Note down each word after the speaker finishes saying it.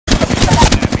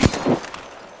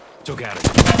Took out it.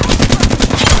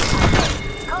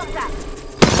 Contact.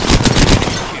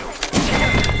 Kill.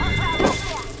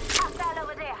 Hostile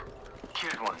over there.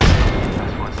 Killed one.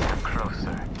 That's one step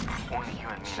closer. Only you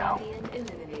and me now. Champion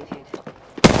eliminated.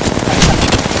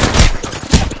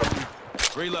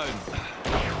 Reloading.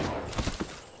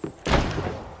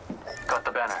 Got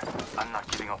the banner. I'm not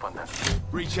giving up on them.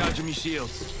 Recharging me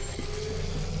shields.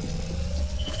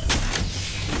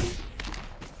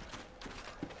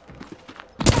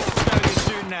 They're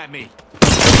shooting at me.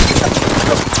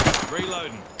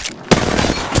 Reloading.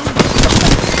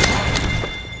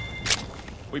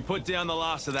 We put down the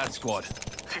last of that squad.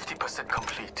 50%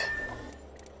 complete.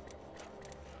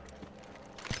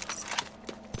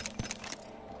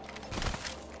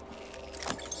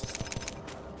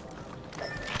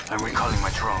 I'm recalling my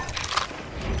drone.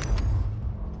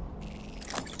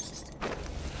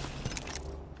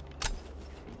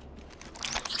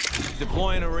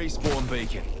 Deploying a respawn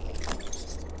beacon.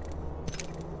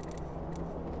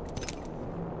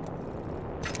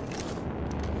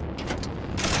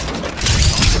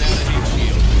 Knocking out a heat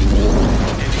shield.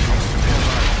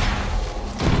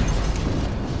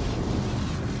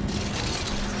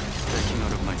 Breaking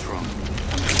out of my drone.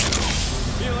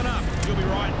 Healing up. You'll be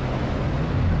right.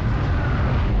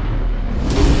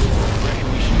 Reckon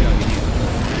we should go here.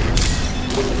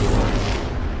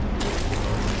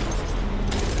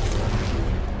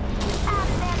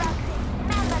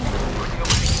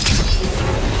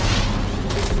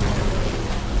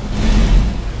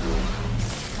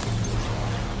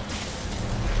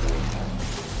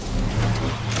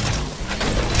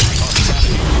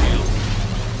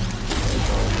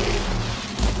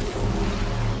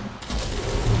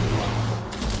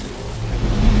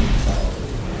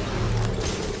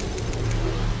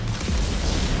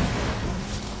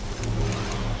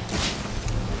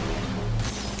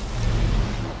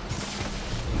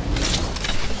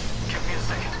 Give me a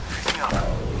second. Fixing up.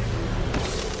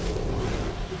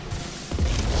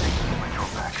 Taking my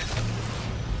drone back.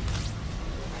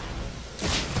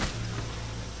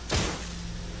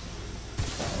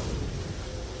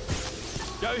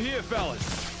 Go here, fellas.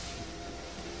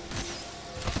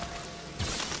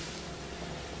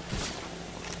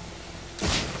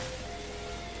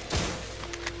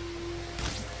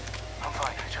 I'm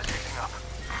fine. Just fixing up.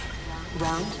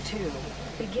 Round 2.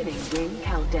 Beginning ring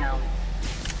countdown.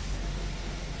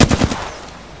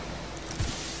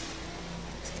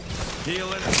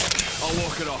 Healing. I'll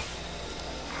walk it off.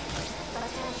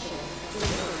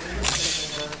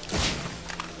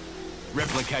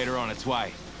 Replicator on its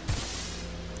way.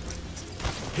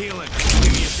 Healing.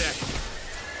 Give me a sec.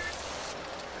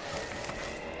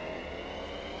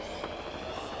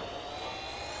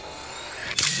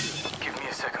 Give me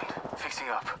a second. Fixing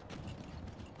up.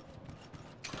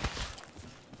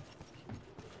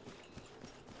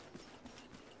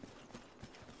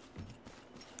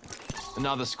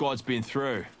 Another squad's been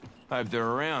through. Hope they're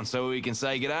around so we can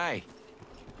say g'day.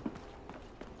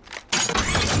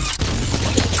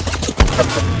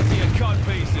 To your cut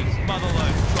pieces,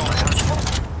 motherload drop.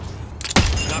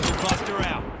 Knuckle buster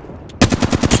out.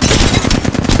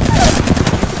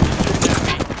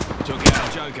 Took out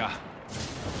a joker.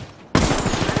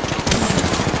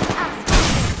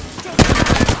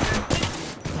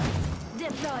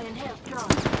 Deploying health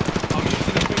drone. I'm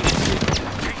using a Phoenix.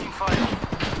 Taking fire.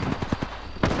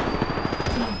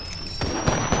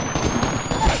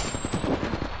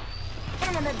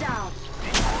 Enemy down.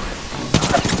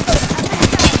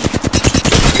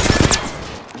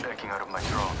 Backing out of my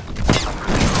drone. I'm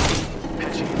ready.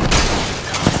 Pitching.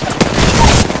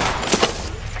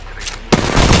 Activating.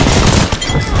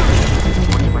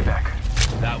 Watching my back.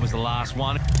 That was the last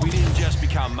one. We didn't just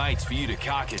become mates for you to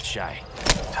carcass, Shay.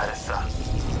 잘했어.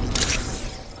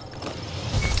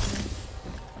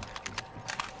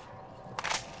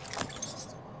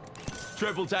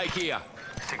 Triple take here.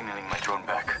 Signaling my drone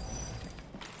back.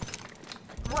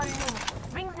 1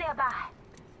 minute. Rings nearby.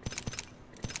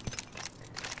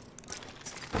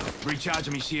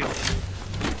 Recharging me shield.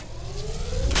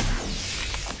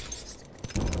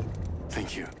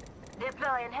 Thank you.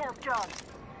 Deploying health drone.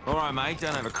 All right, mate.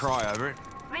 Don't have a cry over it.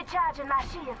 Recharging my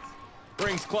shields.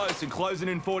 Rings close and closing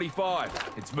in 45.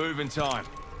 It's moving time.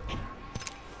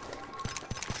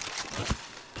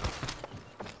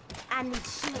 I need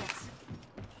shields.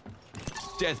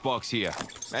 Death box here.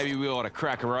 Maybe we ought to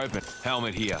crack her open.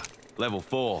 Helmet here. Level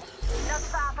 4. Not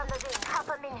far from the ring. Half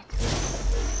a minute.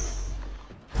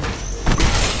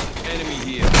 Enemy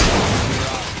here. We're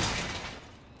up.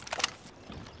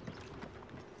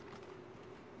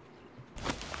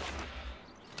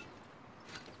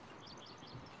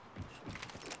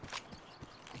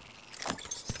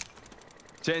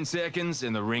 10 seconds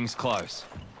and the ring's close.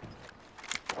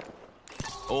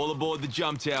 All aboard the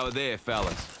jump tower there,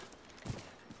 fellas.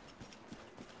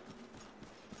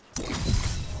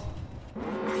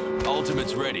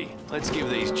 Ultimate's ready. Let's give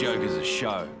these jokers a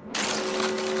show.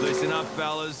 Listen up,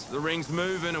 fellas. The ring's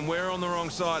moving and we're on the wrong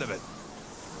side of it.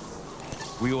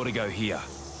 We ought to go here.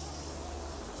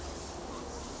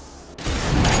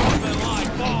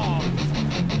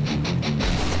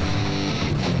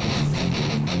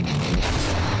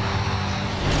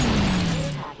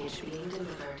 Package being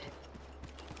delivered.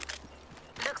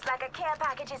 Looks like a care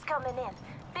package is coming in.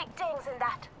 Big things in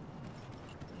that.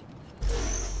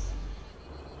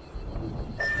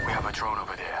 We have a drone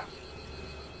over there.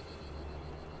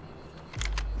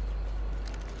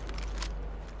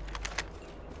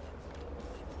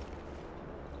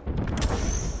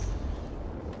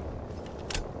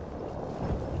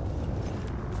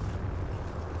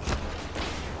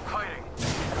 Fighting.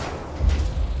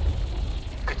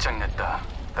 끝장냈다.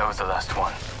 That was the last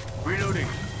one. Reloading.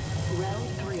 Round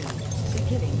 3.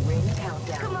 Beginning ring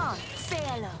countdown. Come on, say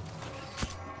hello.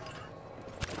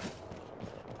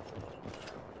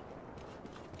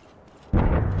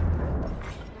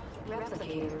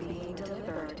 Replicator being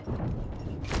delivered.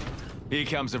 Here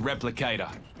comes the replicator.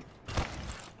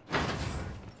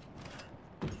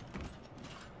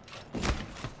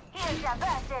 Here's your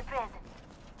birthday present.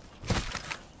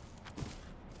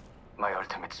 My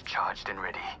ultimate's charged and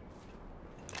ready.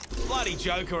 Bloody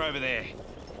joker over there.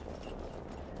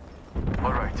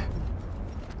 All right.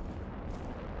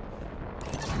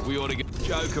 We ought to get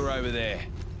joker over there.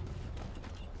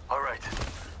 All right.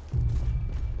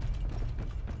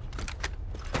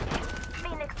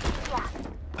 Phoenix, yeah.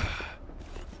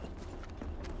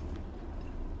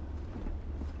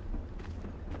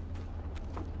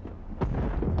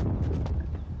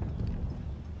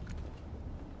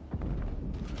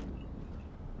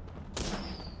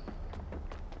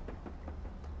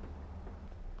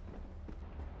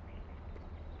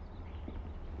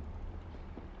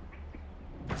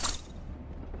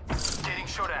 Getting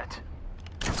shot at.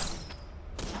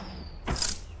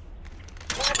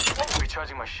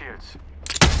 Recharging my shields.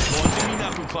 One mini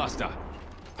knuckle cluster.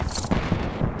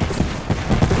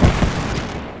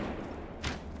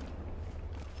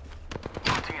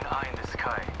 Putting an eye in the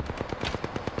sky.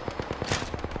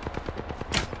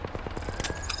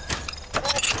 I'm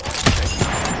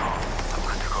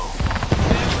good to go.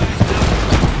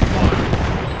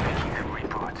 Making a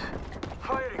reboot.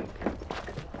 Firing.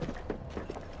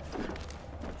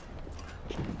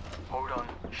 Hold on.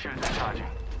 Shields are charging.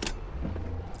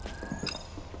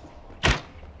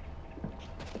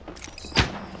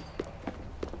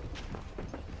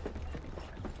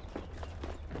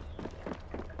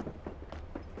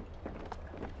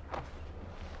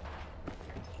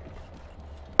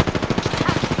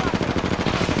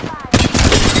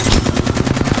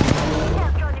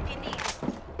 Help drone if you need.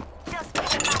 Just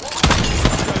keep in mind.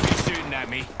 Don't be shooting at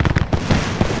me.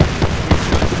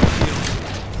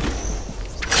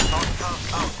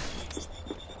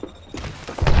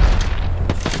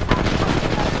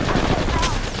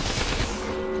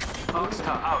 Out.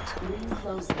 Star out. Ring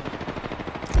closing.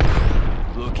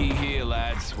 Looky here,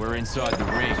 lads. We're inside the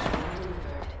ring. Delivered.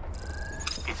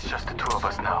 It's just the two of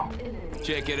us now. Eliminated.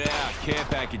 Check it out. Care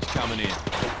package coming in.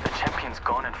 The champion's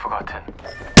gone and forgotten.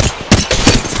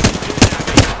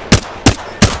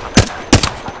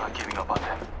 I'm not giving up on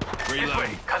them. This way,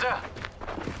 Reloading. 가자!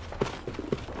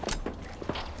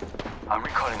 I'm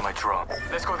recalling my drone.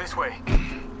 Let's go this way.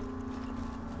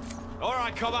 All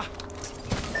right, cover.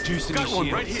 Juicing Got the one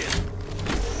shields. right here.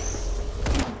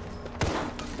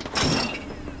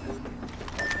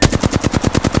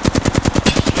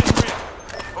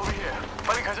 Over here.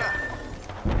 빨리 가자.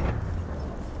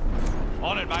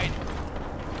 On it, mate.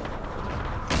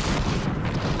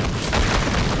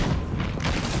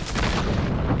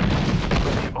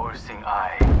 The all-seeing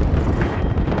eye.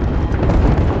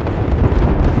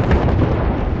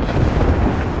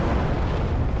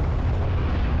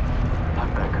 I'm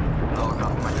back. Logged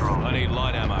off my drone. I need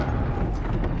light ammo.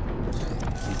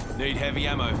 Need heavy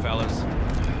ammo, fellas.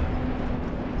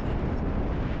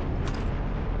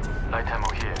 Light ammo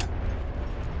here.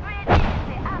 Really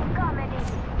easy, I'm coming in.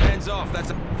 Hands off. That's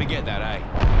a... Forget that, eh?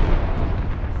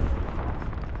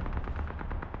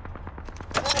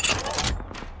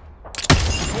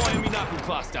 Deploying me knuckle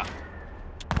cluster.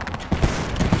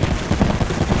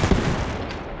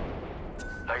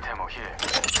 Light ammo here.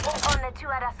 Only 2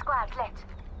 other squads left.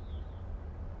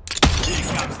 Here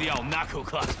comes the old knuckle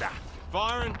cluster.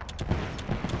 Firing.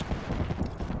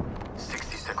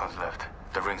 60 seconds left.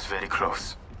 The ring's very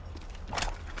close.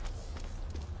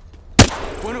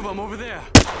 One of them over there.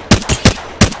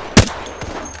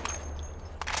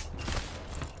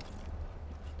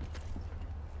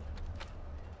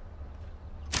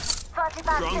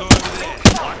 Stronger over there.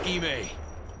 Lucky me.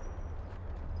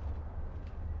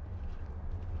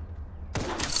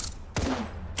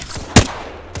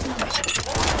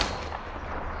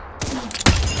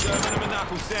 Serving him a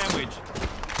knuckle sandwich.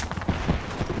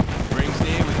 Rings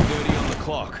near with 30 on the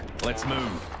clock. Let's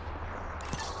move.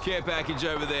 Care package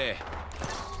over there.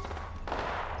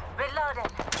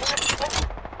 Reloaded.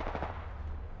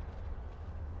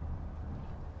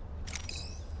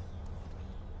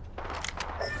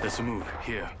 Let's move.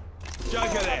 Here.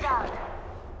 Joker there.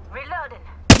 Reloading.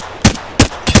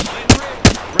 Let rip.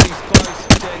 Rings close.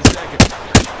 10 seconds.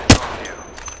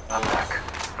 I'm back.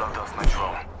 Blocked off my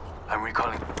drone. I'm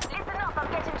recalling. Listen up,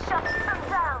 I'm getting shot. I'm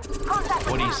down. Contact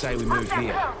What do you say we move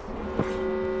here?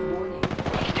 Warning.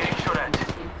 Getting shot at.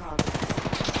 In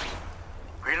progress.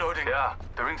 Reloading. Yeah,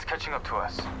 the ring's catching up to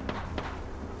us.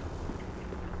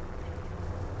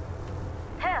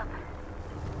 Help.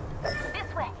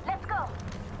 This way. Let's go.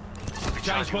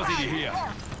 Change positive here.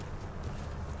 Help.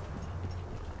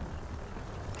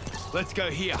 Let's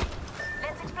go here.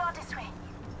 Let's explore this way.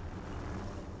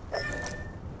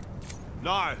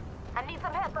 No. I need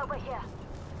some help over here.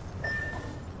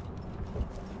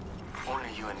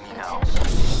 Only you and me now.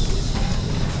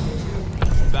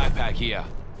 Backpack here.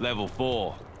 Level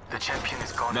 4. The champion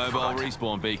is gone. Mobile and forgotten.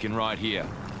 respawn beacon right here.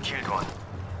 Killed one.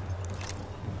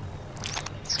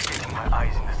 Getting my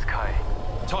eyes in the sky.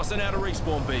 Tossing out a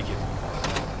respawn beacon.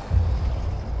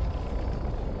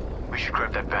 We should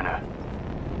grab that banner.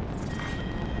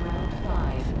 Round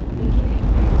 5. Beginning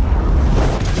ring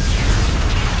countdown.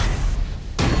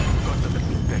 Got the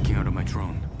backing out of my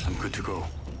drone. I'm good to go.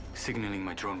 Signaling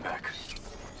my drone back.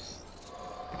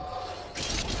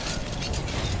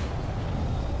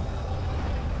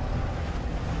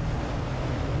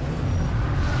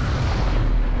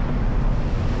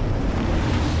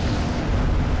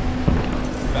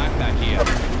 Backpack here.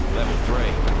 Level 3.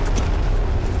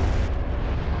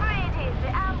 Breathe easy,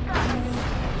 I'm coming.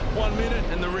 1 minute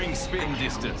and the ring's spitting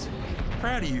distance.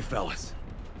 Proud of you fellas.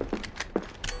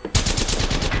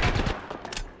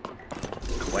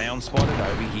 Clown spotted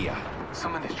over here.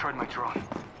 Someone destroyed my drone.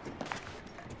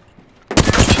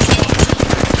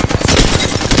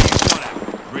 Shot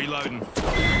at. Reloading.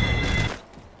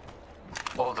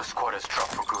 All the squatters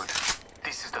dropped for good.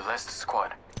 This is the last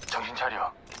squad. 정신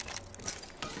차려.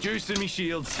 Juicing me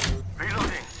shields.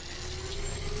 Reloading.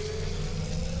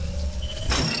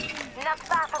 Not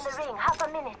far from the ring, half a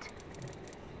minute.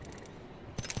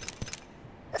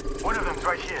 One of them's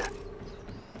right here.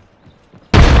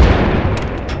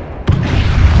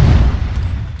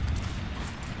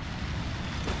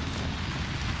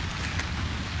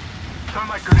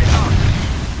 Thermite grenade out.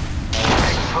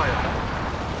 Taking fire.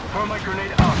 Thermite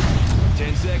grenade out.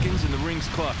 10 seconds and the ring's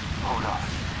clocked. Hold on.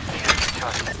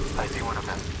 I see one of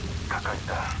them. 가까이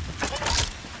있다.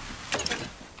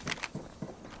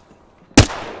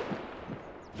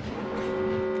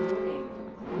 Warning.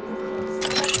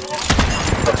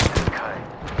 Sky.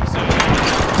 So,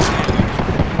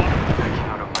 Backing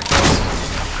out of my drone.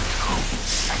 I'm good to go.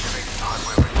 Activating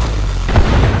hardware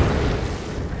response.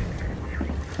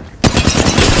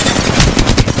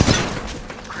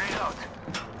 Grenade out.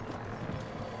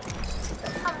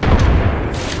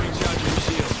 recharging the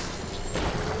shield.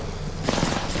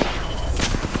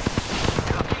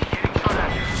 Getting shot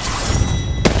at.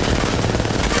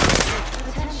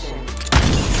 Attention.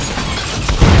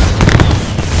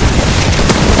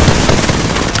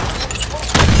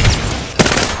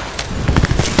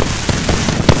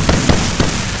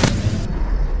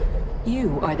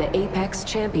 You are the Apex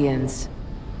Champions.